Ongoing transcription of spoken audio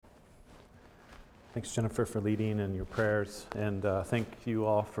Thanks, Jennifer, for leading and your prayers. And thank you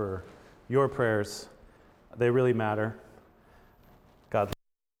all for your prayers. They really matter. God.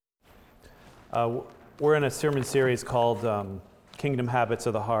 We're in a sermon series called Kingdom Habits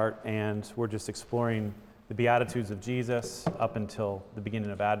of the Heart, and we're just exploring the Beatitudes of Jesus up until the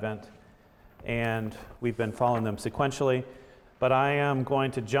beginning of Advent. And we've been following them sequentially. But I am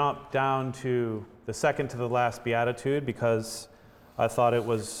going to jump down to the second to the last Beatitude because I thought it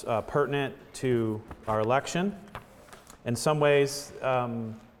was pertinent to our election. In some ways,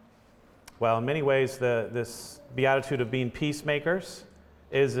 in many ways, this Beatitude of being peacemakers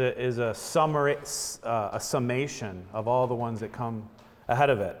is a summary, a summation of all the ones that come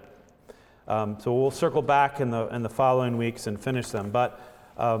ahead of it. So we'll circle back in the following weeks and finish them. But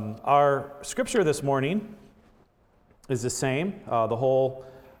our scripture this morning is the same.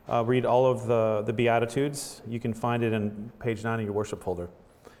 Read all of the Beatitudes. You can find it in page 9 of your worship folder.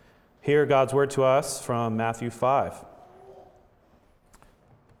 Hear God's word to us from Matthew 5.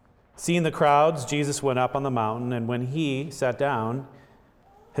 Seeing the crowds, Jesus went up on the mountain, and when he sat down,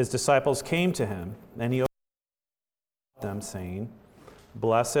 his disciples came to him, and he opened them, saying,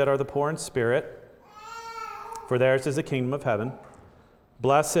 "Blessed are the poor in spirit, for theirs is the kingdom of heaven.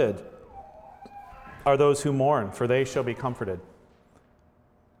 Blessed are those who mourn, for they shall be comforted.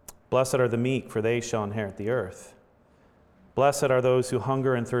 Blessed are the meek, for they shall inherit the earth. Blessed are those who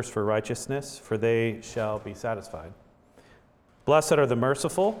hunger and thirst for righteousness, for they shall be satisfied. Blessed are the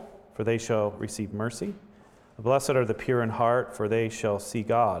merciful, for they shall receive mercy. Blessed are the pure in heart, for they shall see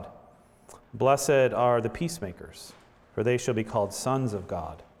God. Blessed are the peacemakers, for they shall be called sons of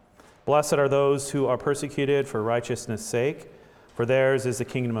God. Blessed are those who are persecuted for righteousness' sake, for theirs is the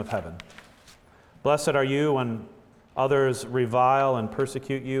kingdom of heaven. Blessed are you when others revile and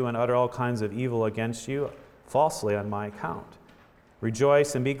persecute you and utter all kinds of evil against you falsely on my account.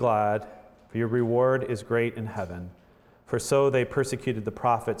 Rejoice and be glad, for your reward is great in heaven. For so they persecuted the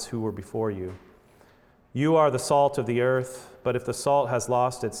prophets who were before you. You are the salt of the earth, but if the salt has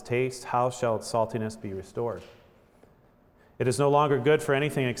lost its taste, how shall its saltiness be restored? It is no longer good for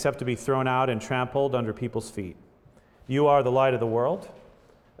anything except to be thrown out and trampled under people's feet. You are the light of the world.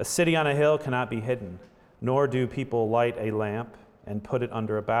 A city on a hill cannot be hidden, nor do people light a lamp and put it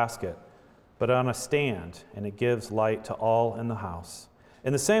under a basket, but on a stand, and it gives light to all in the house.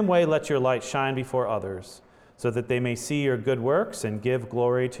 In the same way, let your light shine before others, so that they may see your good works and give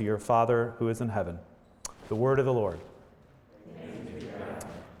glory to your Father who is in heaven." The word of the Lord.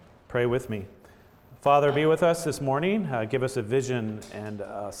 Pray with me. Father, be with us this morning. Give us a vision and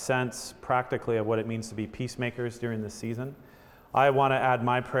a sense practically of what it means to be peacemakers during this season. I want to add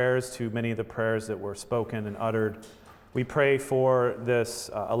my prayers to many of the prayers that were spoken and uttered. We pray for this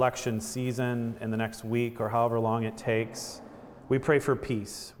election season in the next week or however long it takes. We pray for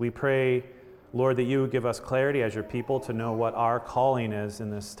peace. We pray, Lord, that you would give us clarity as your people to know what our calling is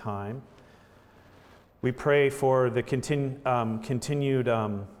in this time. We pray for the continued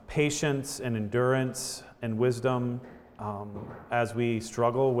patience and endurance and wisdom as we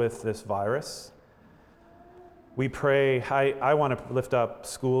struggle with this virus. We pray, I want to lift up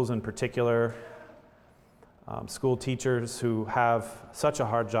schools in particular, school teachers who have such a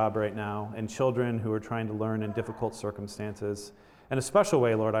hard job right now, and children who are trying to learn in difficult circumstances. In a special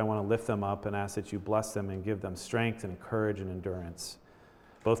way, Lord, I want to lift them up and ask that you bless them and give them strength and courage and endurance,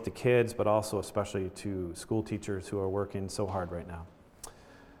 both to kids, but also especially to school teachers who are working so hard right now.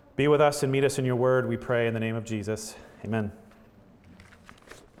 Be with us and meet us in your word, we pray in the name of Jesus. Amen.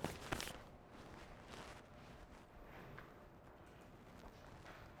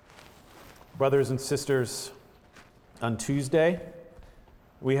 Brothers and sisters, on Tuesday,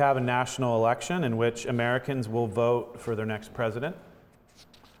 we have a national election in which Americans will vote for their next president.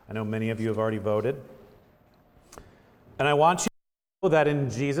 I know many of you have already voted. And I want you to know that in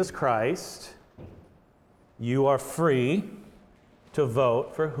Jesus Christ, you are free to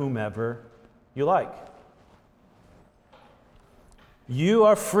vote for whomever you like. You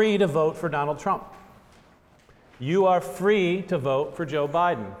are free to vote for Donald Trump. You are free to vote for Joe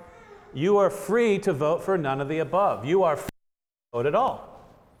Biden. You are free to vote for none of the above. You are free to vote at all.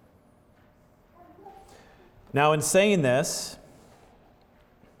 Now, in saying this,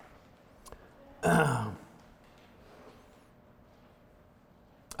 I'm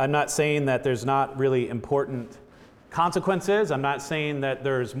not saying that there's not really important consequences. I'm not saying that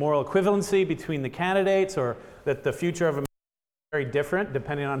there's moral equivalency between the candidates or that the future of America is very different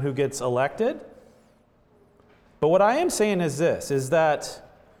depending on who gets elected. But what I am saying is this, is that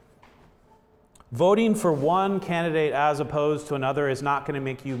voting for one candidate as opposed to another is not going to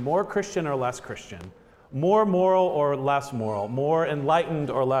make you more Christian or less Christian, more moral or less moral, more enlightened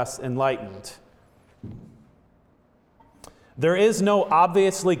or less enlightened. There is no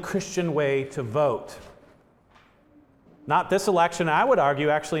obviously Christian way to vote. Not this election, I would argue,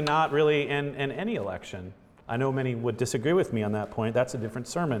 actually not really in any election. I know many would disagree with me on that point. That's a different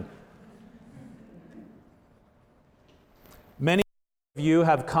sermon. Many of you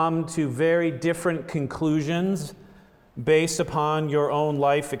have come to very different conclusions based upon your own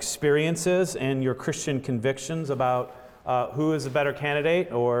life experiences and your Christian convictions about who is the better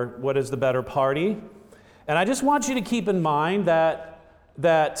candidate or what is the better party. And I just want you to keep in mind that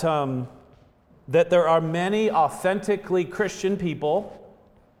there are many authentically Christian people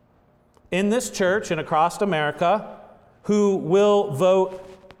in this church and across America who will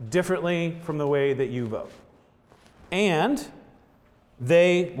vote differently from the way that you vote. And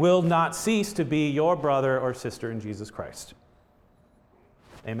they will not cease to be your brother or sister in Jesus Christ.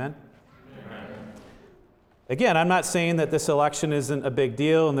 Amen? Amen. Again, I'm not saying that this election isn't a big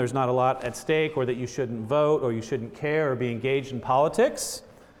deal and there's not a lot at stake, or that you shouldn't vote or you shouldn't care or be engaged in politics.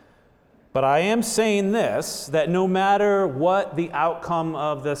 But I am saying this, that no matter what the outcome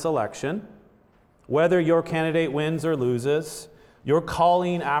of this election, whether your candidate wins or loses, your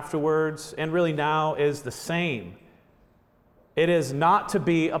calling afterwards, and really now, is the same. It is not to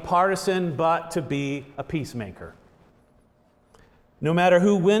be a partisan, but to be a peacemaker. No matter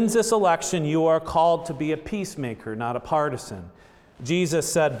who wins this election, you are called to be a peacemaker, not a partisan.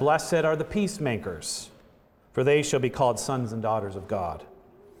 Jesus said, "Blessed are the peacemakers, for they shall be called sons and daughters of God."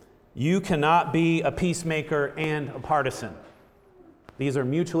 You cannot be a peacemaker and a partisan. These are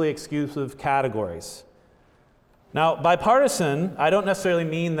mutually exclusive categories. Now, by partisan, I don't necessarily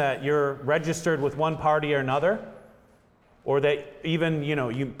mean that you're registered with one party or another, or that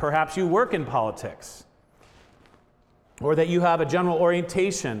even, perhaps you work in politics, or that you have a general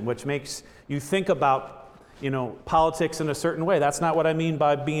orientation which makes you think about, politics in a certain way. That's not what I mean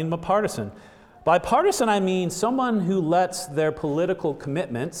by being a partisan. By partisan, I mean someone who lets their political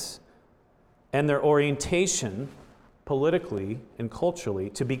commitments and their orientation politically and culturally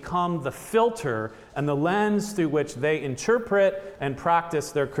to become the filter and the lens through which they interpret and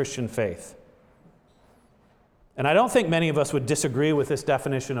practice their Christian faith. And I don't think many of us would disagree with this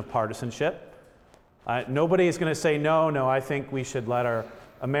definition of partisanship. Nobody is going to say, no, I think we should let our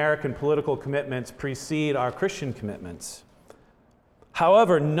American political commitments precede our Christian commitments.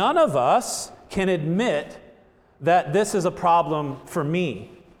 However, none of us can admit that this is a problem for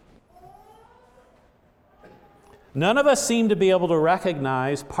me. None of us seem to be able to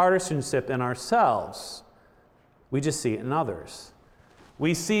recognize partisanship in ourselves. We just see it in others.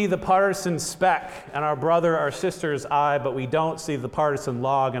 We see the partisan speck in our brother or sister's eye, but we don't see the partisan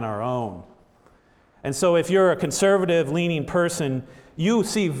log in our own. And so if you're a conservative-leaning person, you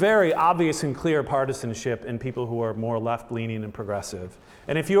see very obvious and clear partisanship in people who are more left-leaning and progressive.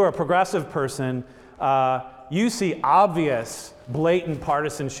 And if you're a progressive person, you see obvious, blatant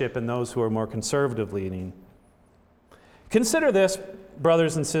partisanship in those who are more conservative-leaning. Consider this,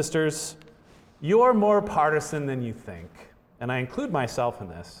 brothers and sisters. You're more partisan than you think. And I include myself in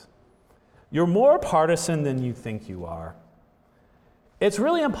this. You're more partisan than you think you are. It's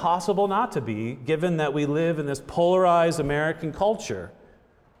really impossible not to be, given that we live in this polarized American culture.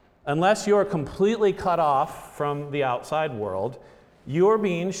 Unless you're completely cut off from the outside world, you're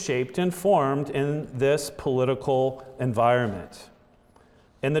being shaped and formed in this political environment.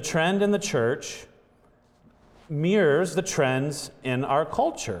 And the trend in the church mirrors the trends in our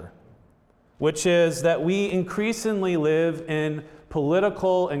culture, which is that we increasingly live in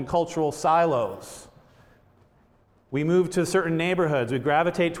political and cultural silos. We move to certain neighborhoods, we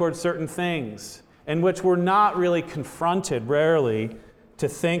gravitate towards certain things, in which we're not really confronted, rarely, to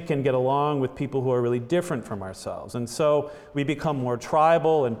think and get along with people who are really different from ourselves. And so we become more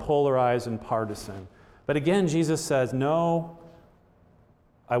tribal and polarized and partisan. But again, Jesus says, no,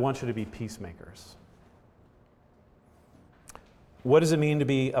 I want you to be peacemakers. What does it mean to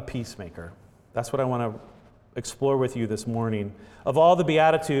be a peacemaker? That's what I want to explore with you this morning. Of all the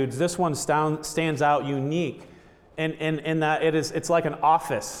Beatitudes, this one stands out unique in that it's like an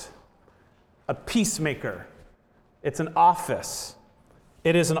office, a peacemaker. It's an office.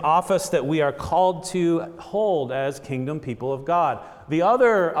 It is an office that we are called to hold as kingdom people of God. The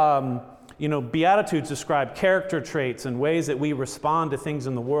other Beatitudes describe character traits and ways that we respond to things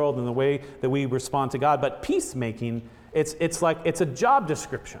in the world and the way that we respond to God. But peacemaking, it's like it's a job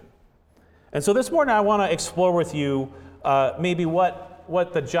description. And so this morning I want to explore with you maybe what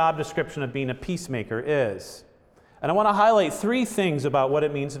the job description of being a peacemaker is. And I want to highlight three things about what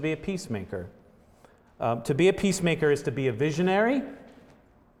it means to be a peacemaker. To be a peacemaker is to be a visionary.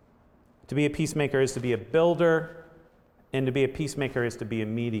 To be a peacemaker is to be a builder. And to be a peacemaker is to be a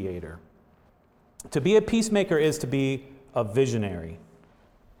mediator. To be a peacemaker is to be a visionary.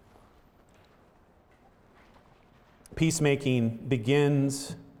 Peacemaking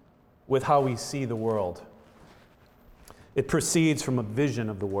begins with how we see the world. It proceeds from a vision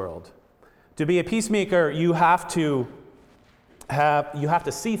of the world. To be a peacemaker, you have to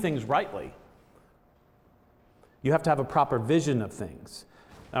see things rightly. You have to have a proper vision of things.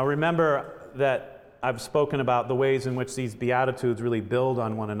 Now remember that I've spoken about the ways in which these Beatitudes really build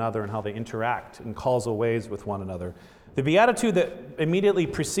on one another and how they interact in causal ways with one another. The Beatitude that immediately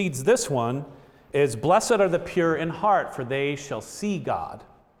precedes this one is, "Blessed are the pure in heart, for they shall see God."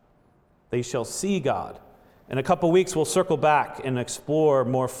 They shall see God. In a couple weeks, we'll circle back and explore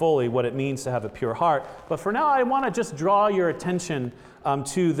more fully what it means to have a pure heart. But for now, I want to just draw your attention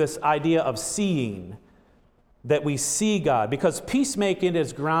to this idea of seeing, that we see God, because peacemaking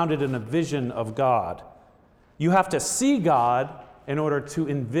is grounded in a vision of God. You have to see God in order to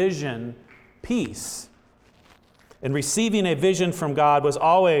envision peace. And receiving a vision from God was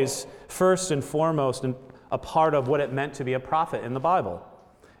always first and foremost a part of what it meant to be a prophet in the Bible.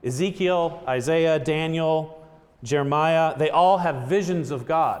 Ezekiel, Isaiah, Daniel, Jeremiah, they all have visions of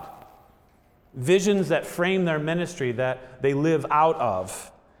God. Visions that frame their ministry, that they live out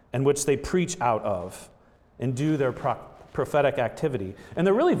of, and which they preach out of, and do their prophetic activity. And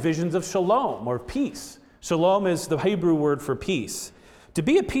they're really visions of shalom, or peace. Shalom is the Hebrew word for peace. To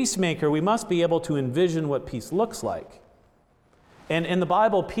be a peacemaker, we must be able to envision what peace looks like. And in the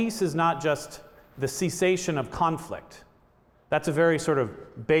Bible, peace is not just the cessation of conflict. That's a very sort of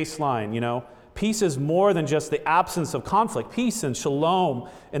baseline, you know. Peace is more than just the absence of conflict. Peace and shalom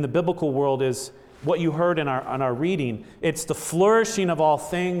in the biblical world is what you heard in our reading. It's the flourishing of all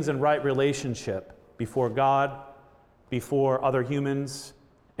things in right relationship before God, before other humans,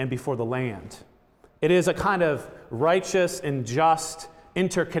 and before the land. It is a kind of righteous and just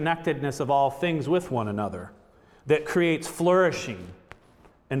interconnectedness of all things with one another that creates flourishing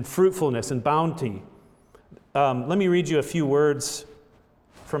and fruitfulness and bounty. Let me read you a few words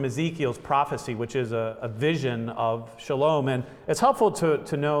from Ezekiel's prophecy, which is a vision of shalom. And it's helpful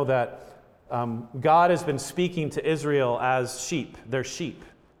to know that God has been speaking to Israel as sheep. They're sheep.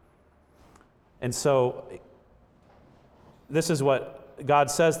 And so this is what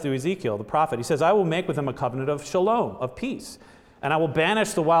God says through Ezekiel, the prophet. He says, "I will make with them a covenant of shalom, of peace, and I will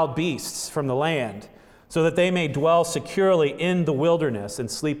banish the wild beasts from the land, so that they may dwell securely in the wilderness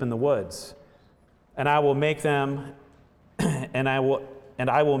and sleep in the woods. And I will make them, and I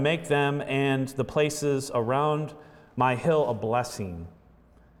will make them and the places around my hill a blessing.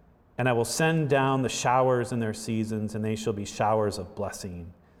 And I will send down the showers in their seasons, and they shall be showers of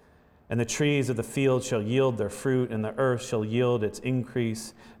blessing. And the trees of the field shall yield their fruit, and the earth shall yield its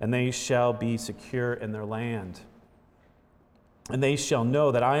increase, and they shall be secure in their land. And they shall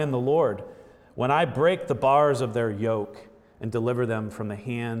know that I am the Lord, when I break the bars of their yoke and deliver them from the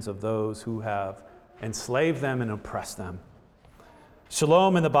hands of those who have enslaved them and oppressed them."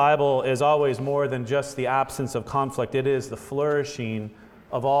 Shalom in the Bible is always more than just the absence of conflict. It is the flourishing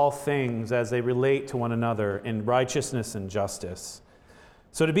of all things as they relate to one another in righteousness and justice.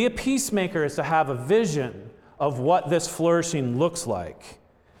 So to be a peacemaker is to have a vision of what this flourishing looks like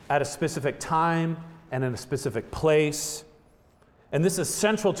at a specific time and in a specific place. And this is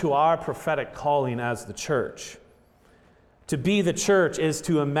central to our prophetic calling as the church. To be the church is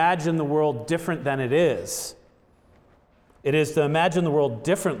to imagine the world different than it is. It is to imagine the world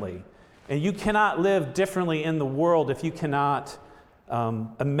differently. And you cannot live differently in the world if you cannot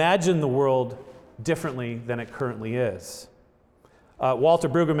imagine the world differently than it currently is. Walter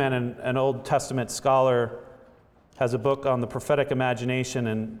Brueggemann, an Old Testament scholar, has a book on the prophetic imagination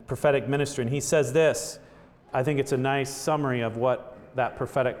and prophetic ministry, and he says this. I think it's a nice summary of what that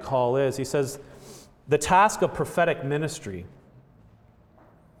prophetic call is. He says, the task of prophetic ministry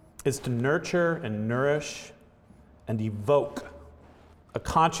is to nurture and nourish and evoke a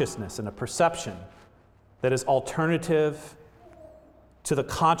consciousness and a perception that is alternative to the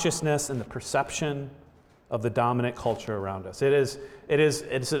consciousness and the perception of the dominant culture around us.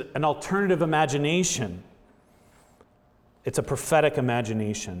 It's an alternative imagination. It's a prophetic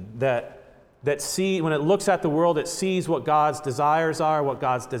imagination that when it looks at the world, it sees what God's desires are, what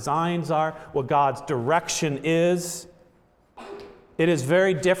God's designs are, what God's direction is. It is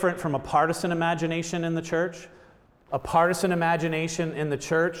very different from a partisan imagination in the church. A partisan imagination in the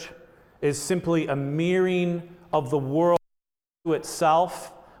church is simply a mirroring of the world to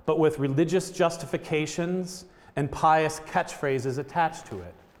itself, but with religious justifications and pious catchphrases attached to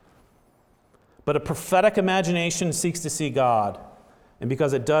it. But a prophetic imagination seeks to see God. And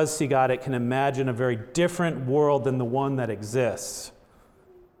because it does see God, it can imagine a very different world than the one that exists.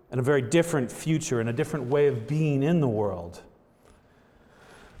 and a very different future and a different way of being in the world.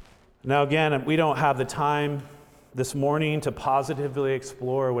 Now again, we don't have the time this morning to positively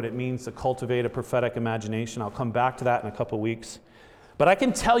explore what it means to cultivate a prophetic imagination. I'll come back to that in a couple weeks. But I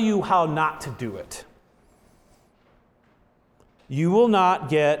can tell you how not to do it. You will not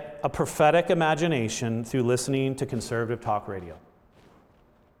get a prophetic imagination through listening to conservative talk radio.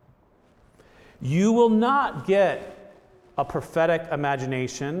 You will not get a prophetic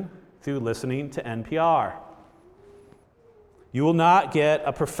imagination through listening to NPR. You will not get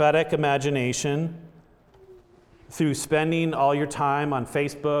a prophetic imagination through spending all your time on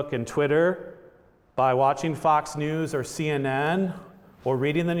Facebook and Twitter, by watching Fox News or CNN, or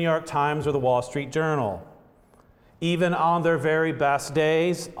reading the New York Times or the Wall Street Journal. Even on their very best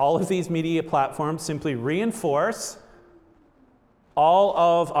days, all of these media platforms simply reinforce all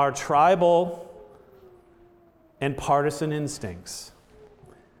of our tribal and partisan instincts.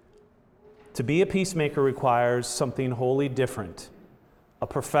 To be a peacemaker requires something wholly different, a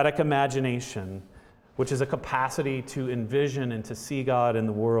prophetic imagination, which is a capacity to envision and to see God in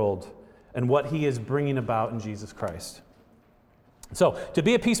the world and what he is bringing about in Jesus Christ. So, to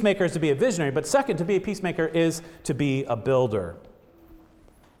be a peacemaker is to be a visionary, but second, to be a peacemaker is to be a builder.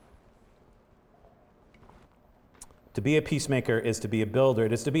 To be a peacemaker is to be a builder.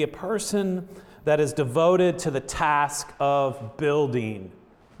 It is to be a person that is devoted to the task of building,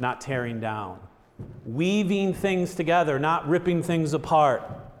 not tearing down. Weaving things together, not ripping things apart.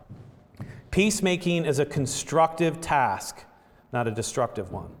 Peacemaking is a constructive task, not a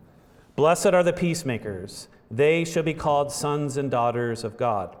destructive one. Blessed are the peacemakers. They shall be called sons and daughters of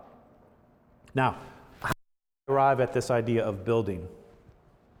God. Now, how do we arrive at this idea of building?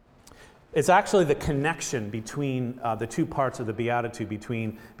 It's actually the connection between the two parts of the Beatitude,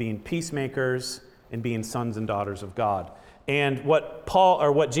 between being peacemakers and being sons and daughters of God. And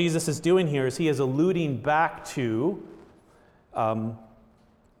what Jesus is doing here is he is alluding back to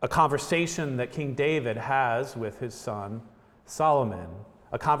a conversation that King David has with his son Solomon.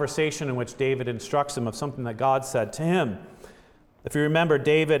 A conversation in which David instructs him of something that God said to him. If you remember,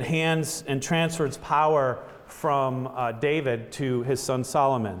 David hands and transfers power from David to his son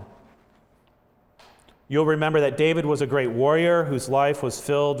Solomon. You'll remember that David was a great warrior whose life was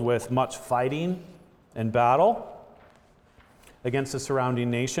filled with much fighting and battle against the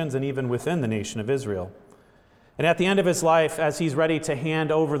surrounding nations and even within the nation of Israel. And at the end of his life, as he's ready to hand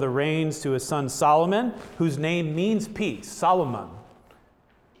over the reins to his son Solomon, whose name means peace, Solomon,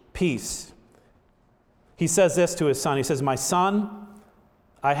 peace. He says this to his son. He says, "My son,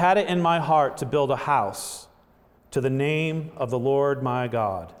 I had it in my heart to build a house to the name of the Lord my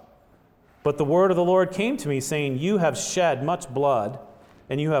God. But the word of the Lord came to me, saying, you have shed much blood,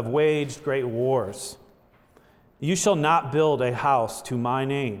 and you have waged great wars. You shall not build a house to my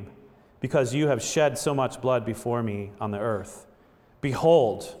name, because you have shed so much blood before me on the earth.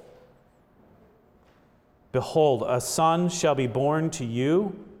 Behold, a son shall be born to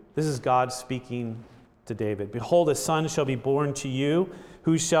you." This is God speaking to David. "Behold, a son shall be born to you,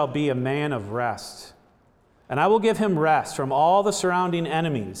 who shall be a man of rest. And I will give him rest from all the surrounding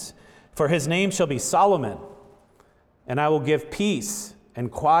enemies, for his name shall be Solomon. And I will give peace and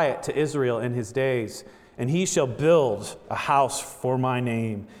quiet to Israel in his days. And he shall build a house for my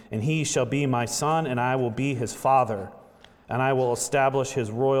name, and he shall be my son, and I will be his father. And I will establish his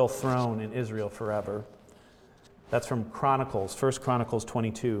royal throne in Israel forever." That's from Chronicles, 1 Chronicles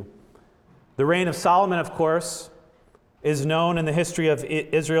 22. The reign of Solomon, of course, is known in the history of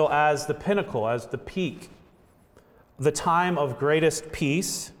Israel as the pinnacle, as the peak, the time of greatest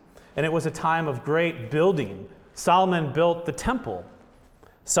peace, and it was a time of great building. Solomon built the temple.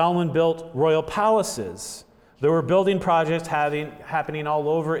 Solomon built royal palaces. There were building projects happening all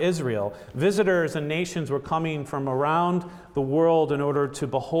over Israel. Visitors and nations were coming from around the world in order to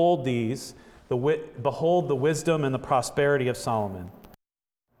behold behold the wisdom and the prosperity of Solomon.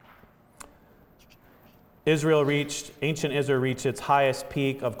 Ancient Israel reached its highest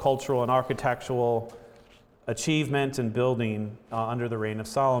peak of cultural and architectural achievement and building under the reign of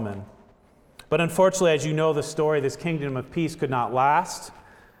Solomon. But unfortunately, as you know the story, this kingdom of peace could not last.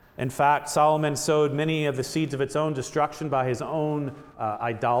 In fact, Solomon sowed many of the seeds of its own destruction by his own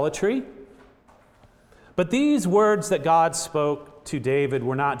idolatry. But these words that God spoke to David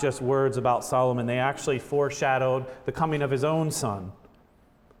were not just words about Solomon. They actually foreshadowed the coming of his own son,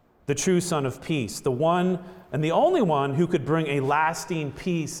 the true son of peace, the one and the only one who could bring a lasting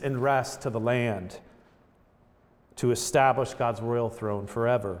peace and rest to the land, to establish God's royal throne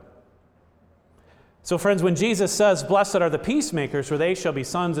forever. So friends, when Jesus says, "Blessed are the peacemakers, for they shall be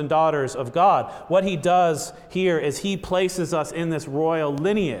sons and daughters of God," what he does here is he places us in this royal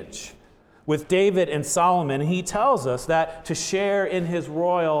lineage with David and Solomon. He tells us that to share in his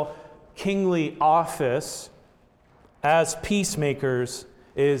royal kingly office as peacemakers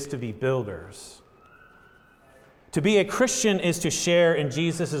is to be builders. To be a Christian is to share in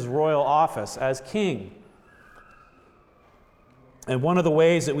Jesus' royal office as king. And one of the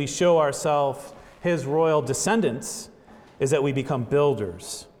ways that we show ourselves his royal descendants is that we become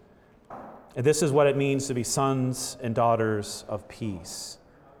builders. And this is what it means to be sons and daughters of peace.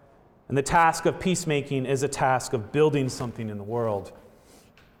 And the task of peacemaking is a task of building something in the world.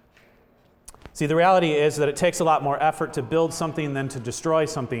 See, the reality is that it takes a lot more effort to build something than to destroy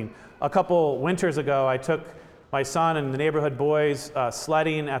something. A couple winters ago, I took my son and the neighborhood boys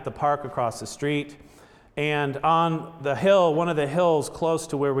sledding at the park across the street. And on the hill, one of the hills close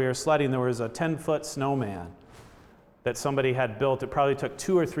to where we were sledding, there was a 10-foot snowman that somebody had built. It probably took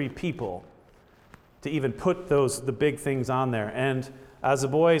 2 or 3 people to even put the big things on there. And as the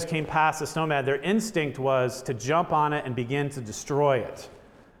boys came past the snowman, their instinct was to jump on it and begin to destroy it.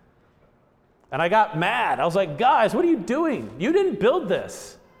 And I got mad. I was like, guys, what are you doing? You didn't build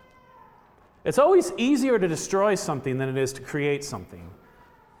this. It's always easier to destroy something than it is to create something.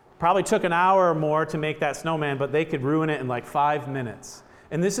 Probably took an hour or more to make that snowman, but they could ruin it in like 5 minutes.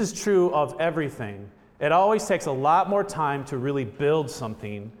 And this is true of everything. It always takes a lot more time to really build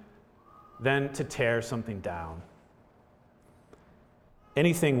something than to tear something down.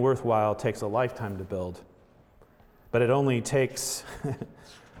 Anything worthwhile takes a lifetime to build, but it only takes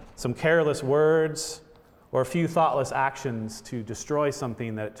some careless words or a few thoughtless actions to destroy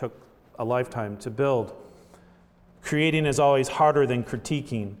something that it took a lifetime to build. Creating is always harder than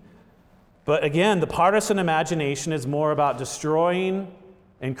critiquing. But again, the partisan imagination is more about destroying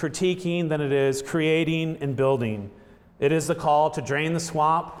and critiquing than it is creating and building. It is the call to drain the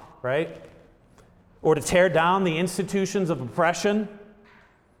swamp, right? Or to tear down the institutions of oppression.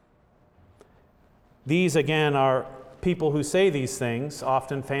 These, again, are people who say these things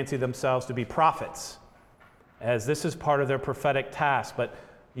often fancy themselves to be prophets, as this is part of their prophetic task. But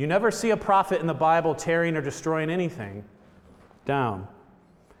you never see a prophet in the Bible tearing or destroying anything down.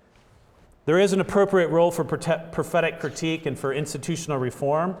 There is an appropriate role for prophetic critique and for institutional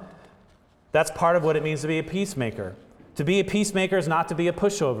reform. That's part of what it means to be a peacemaker. To be a peacemaker is not to be a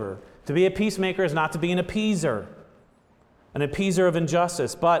pushover. To be a peacemaker is not to be an appeaser of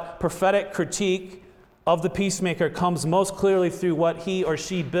injustice. But prophetic critique of the peacemaker comes most clearly through what he or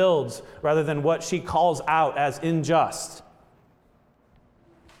she builds rather than what she calls out as unjust.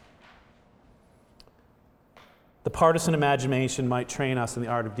 The partisan imagination might train us in the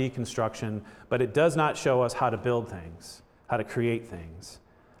art of deconstruction, but it does not show us how to build things, how to create things,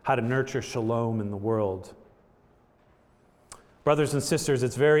 how to nurture shalom in the world. Brothers and sisters,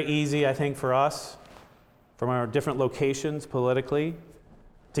 it's very easy, I think, for us, from our different locations politically,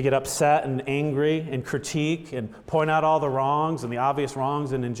 to get upset and angry and critique and point out all the wrongs and the obvious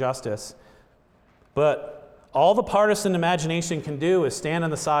wrongs and injustice. But all the partisan imagination can do is stand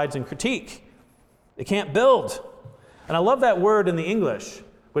on the sides and critique. It can't build. And I love that word in the English,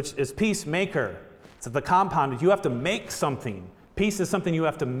 which is peacemaker. It's the compound. You have to make something. Peace is something you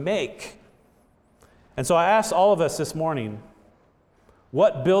have to make. And so I asked all of us this morning,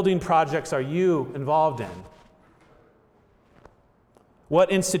 what building projects are you involved in?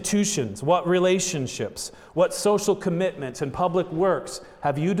 What institutions, what relationships, what social commitments and public works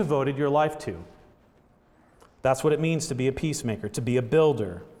have you devoted your life to? That's what it means to be a peacemaker, to be a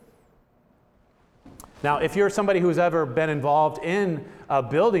builder. Now, if you're somebody who's ever been involved in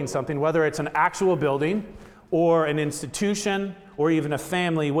building something, whether it's an actual building or an institution or even a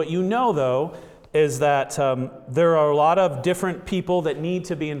family, what you know, though, is that there are a lot of different people that need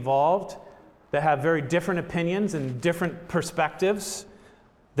to be involved, that have very different opinions and different perspectives,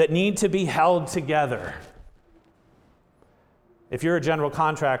 that need to be held together. If you're a general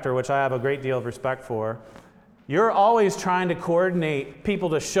contractor, which I have a great deal of respect for, you're always trying to coordinate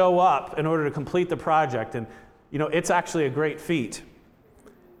people to show up in order to complete the project. And, it's actually a great feat.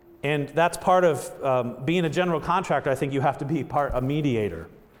 And that's part of being a general contractor. I think you have to be a mediator.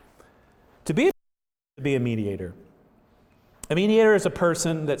 To be a mediator. A mediator is a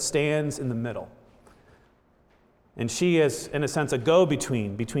person that stands in the middle. And she is, in a sense, a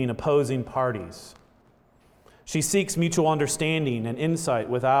go-between between opposing parties. She seeks mutual understanding and insight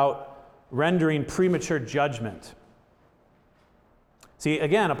without rendering premature judgment. See,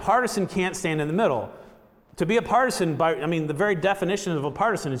 again, a partisan can't stand in the middle. To be a partisan, the very definition of a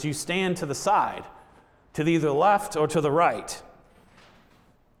partisan is you stand to the side, to the either left or to the right.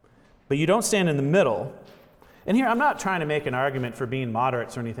 but you don't stand in the middle. And here, I'm not trying to make an argument for being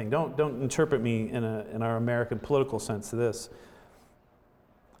moderates or anything. Don't interpret me in our American political sense to this.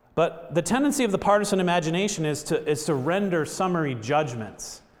 But the tendency of the partisan imagination is to render summary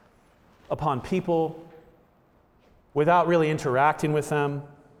judgments upon people without really interacting with them.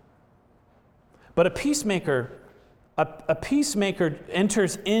 But a peacemaker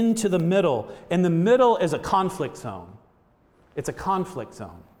enters into the middle, and the middle is a conflict zone. It's a conflict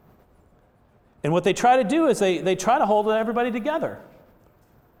zone. And what they try to do is they try to hold everybody together.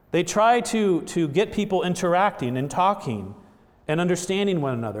 They try to get people interacting and talking and understanding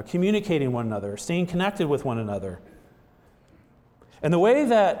one another, communicating one another, staying connected with one another. And the way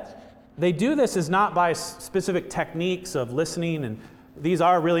that they do this is not by specific techniques of listening, and these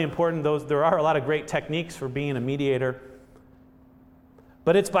are really important. There are a lot of great techniques for being a mediator.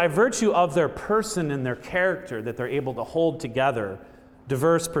 But it's by virtue of their person and their character that they're able to hold together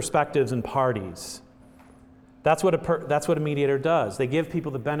diverse perspectives and parties. That's what a mediator does. They give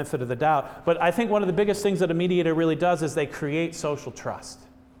people the benefit of the doubt. But I think one of the biggest things that a mediator really does is they create social trust.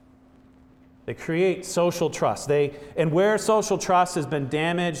 They create social trust. And where social trust has been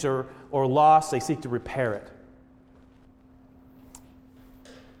damaged or lost, they seek to repair it.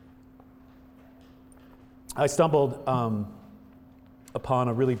 I stumbled upon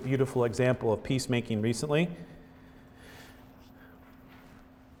a really beautiful example of peacemaking recently.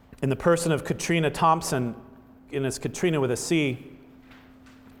 In the person of Katrina Thompson, and it's Katrina with a C.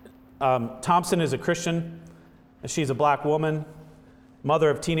 Thompson is a Christian. She's a black woman, mother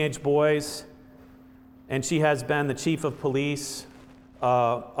of teenage boys, and she has been the chief of police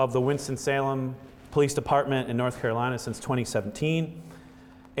of the Winston-Salem Police Department in North Carolina since 2017.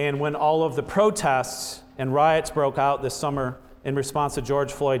 And when all of the protests and riots broke out this summer in response to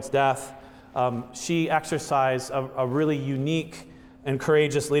George Floyd's death, she exercised a really unique and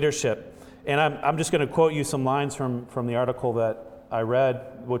courageous leadership. And I'm just going to quote you some lines from the article that I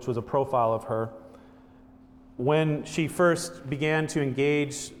read, which was a profile of her. When she first began to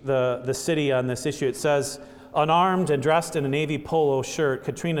engage the city on this issue, it says, unarmed and dressed in a navy polo shirt,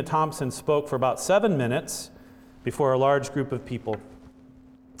 Katrina Thompson spoke for about 7 minutes before a large group of people,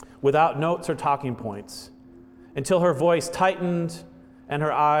 without notes or talking points, until her voice tightened and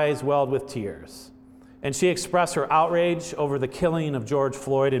her eyes welled with tears. And she expressed her outrage over the killing of George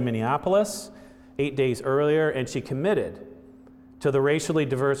Floyd in Minneapolis 8 days earlier, and she committed to the racially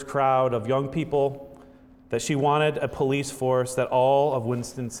diverse crowd of young people that she wanted a police force that all of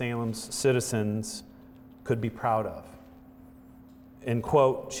Winston-Salem's citizens could be proud of. In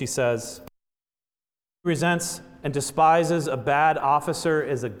quote, she says, "Who resents and despises a bad officer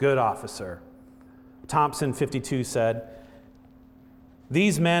is a good officer." Thompson, 52, said,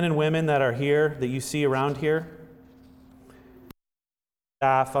 "These men and women that are here, that you see around here,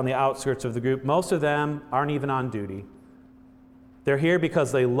 staff on the outskirts of the group, most of them aren't even on duty. They're here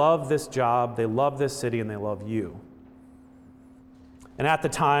because they love this job, they love this city, and they love you." And at the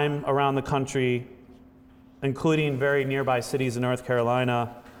time, around the country, including very nearby cities in North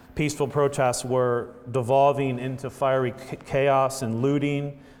Carolina, peaceful protests were devolving into fiery chaos and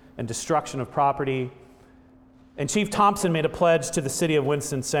looting and destruction of property. And Chief Thompson made a pledge to the city of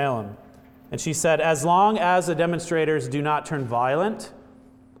Winston-Salem. And she said, as long as the demonstrators do not turn violent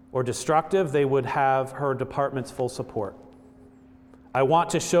or destructive, they would have her department's full support. "I want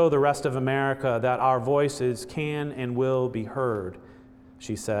to show the rest of America that our voices can and will be heard,"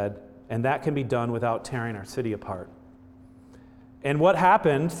 she said, "and that can be done without tearing our city apart." And what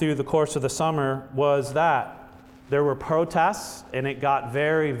happened through the course of the summer was that there were protests, and it got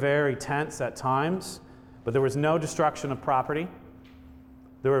very, very tense at times. But there was no destruction of property.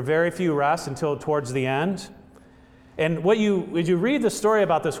 There were very few arrests until towards the end. And as you read the story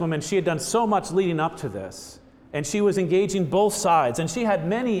about this woman, she had done so much leading up to this. And she was engaging both sides. And she had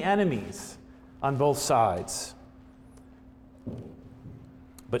many enemies on both sides.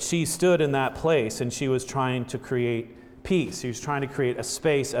 But she stood in that place, and she was trying to create peace. She was trying to create a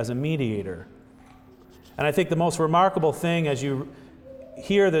space as a mediator. And I think the most remarkable thing as you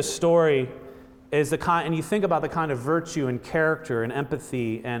hear this story is and you think about the kind of virtue and character and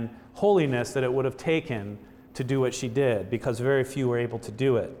empathy and holiness that it would have taken to do what she did, because very few were able to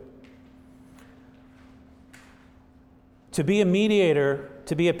do it. To be a mediator,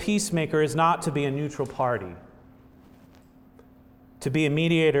 to be a peacemaker, is not to be a neutral party. To be a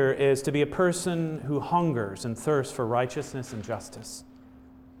mediator is to be a person who hungers and thirsts for righteousness and justice.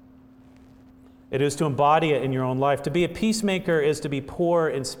 It is to embody it in your own life. To be a peacemaker is to be poor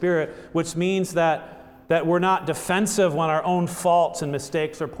in spirit, which means that we're not defensive when our own faults and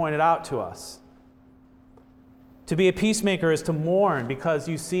mistakes are pointed out to us. To be a peacemaker is to mourn because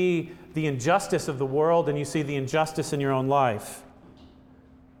you see the injustice of the world and you see the injustice in your own life.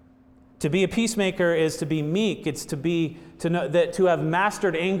 To be a peacemaker is to be meek. It's to have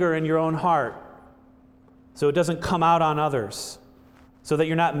mastered anger in your own heart so it doesn't come out on others, so that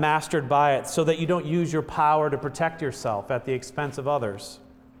you're not mastered by it, so that you don't use your power to protect yourself at the expense of others.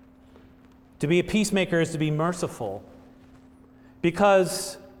 To be a peacemaker is to be merciful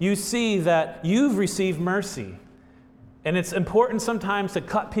because you see that you've received mercy. And it's important sometimes to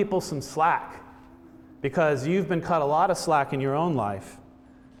cut people some slack because you've been cut a lot of slack in your own life.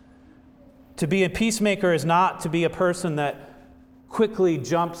 To be a peacemaker is not to be a person that quickly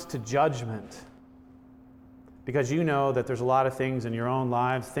jumps to judgment because you know that there's a lot of things in your own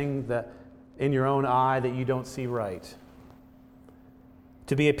lives, things that in your own eye that you don't see right.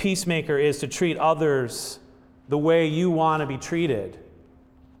 To be a peacemaker is to treat others the way you want to be treated,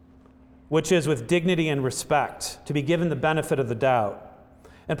 which is with dignity and respect, to be given the benefit of the doubt.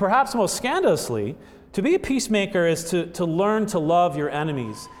 And perhaps most scandalously, to be a peacemaker is to learn to love your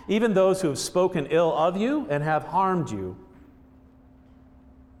enemies, even those who have spoken ill of you and have harmed you,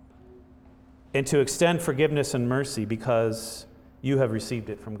 and to extend forgiveness and mercy because you have received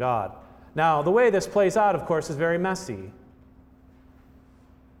it from God. Now, the way this plays out, of course, is very messy.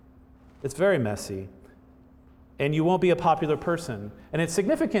 It's very messy. And you won't be a popular person. And it's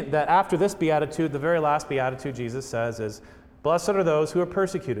significant that after this beatitude, the very last beatitude Jesus says is, blessed are those who are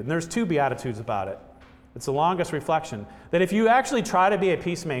persecuted. And there's 2 beatitudes about it. It's the longest reflection. That if you actually try to be a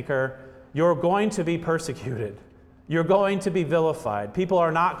peacemaker, you're going to be persecuted. You're going to be vilified. People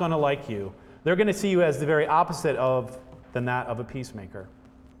are not going to like you. They're going to see you as the very opposite than that of a peacemaker.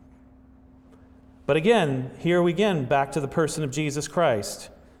 But again, here we again back to the person of Jesus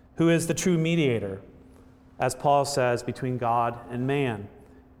Christ, who is the true mediator, as Paul says, between God and man.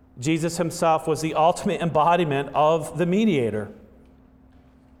 Jesus himself was the ultimate embodiment of the mediator.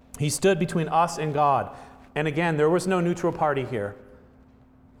 He stood between us and God. And again, there was no neutral party here.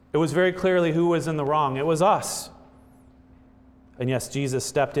 It was very clearly who was in the wrong. It was us. And yes, Jesus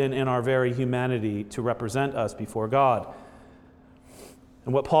stepped in our very humanity to represent us before God.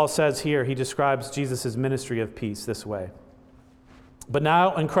 And what Paul says here, he describes Jesus' ministry of peace this way. But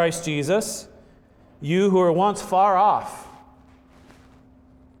now in Christ Jesus, you who were once far off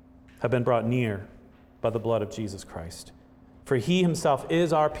have been brought near by the blood of Jesus Christ. For he himself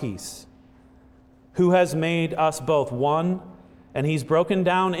is our peace, who has made us both one, and he's broken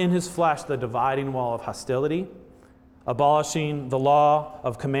down in his flesh the dividing wall of hostility, abolishing the law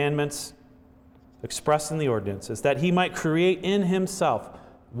of commandments expressed in the ordinances, that he might create in himself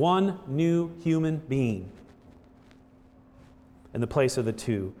one new human being in the place of the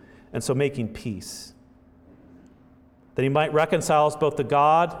two, and so making peace, that he might reconcile us both to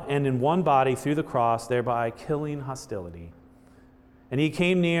God and in one body through the cross, thereby killing hostility. And he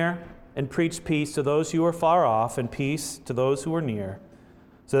came near and preached peace to those who were far off and peace to those who were near,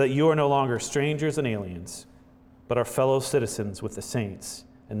 so that you are no longer strangers and aliens, but are fellow citizens with the saints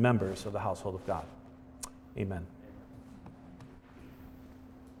and members of the household of God. Amen.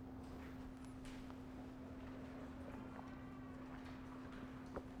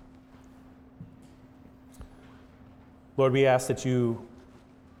 Lord, we ask that you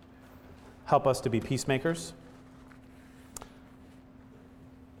help us to be peacemakers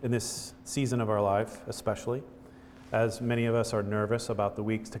in this season of our life, especially, as many of us are nervous about the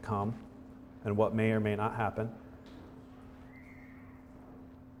weeks to come and what may or may not happen.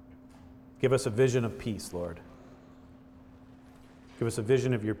 Give us a vision of peace, Lord. Give us a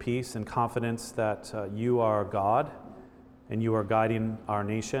vision of your peace and confidence that you are God and you are guiding our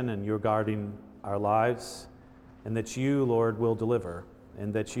nation and you're guarding our lives, and that you, Lord, will deliver,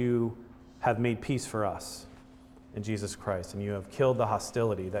 and that you have made peace for us in Jesus Christ, and you have killed the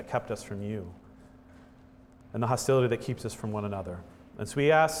hostility that kept us from you and the hostility that keeps us from one another. And so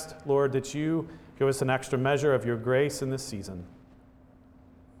we ask, Lord, that you give us an extra measure of your grace in this season.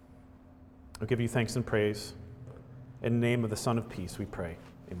 I'll give you thanks and praise. In the name of the Son of Peace, we pray.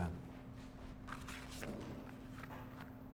 Amen.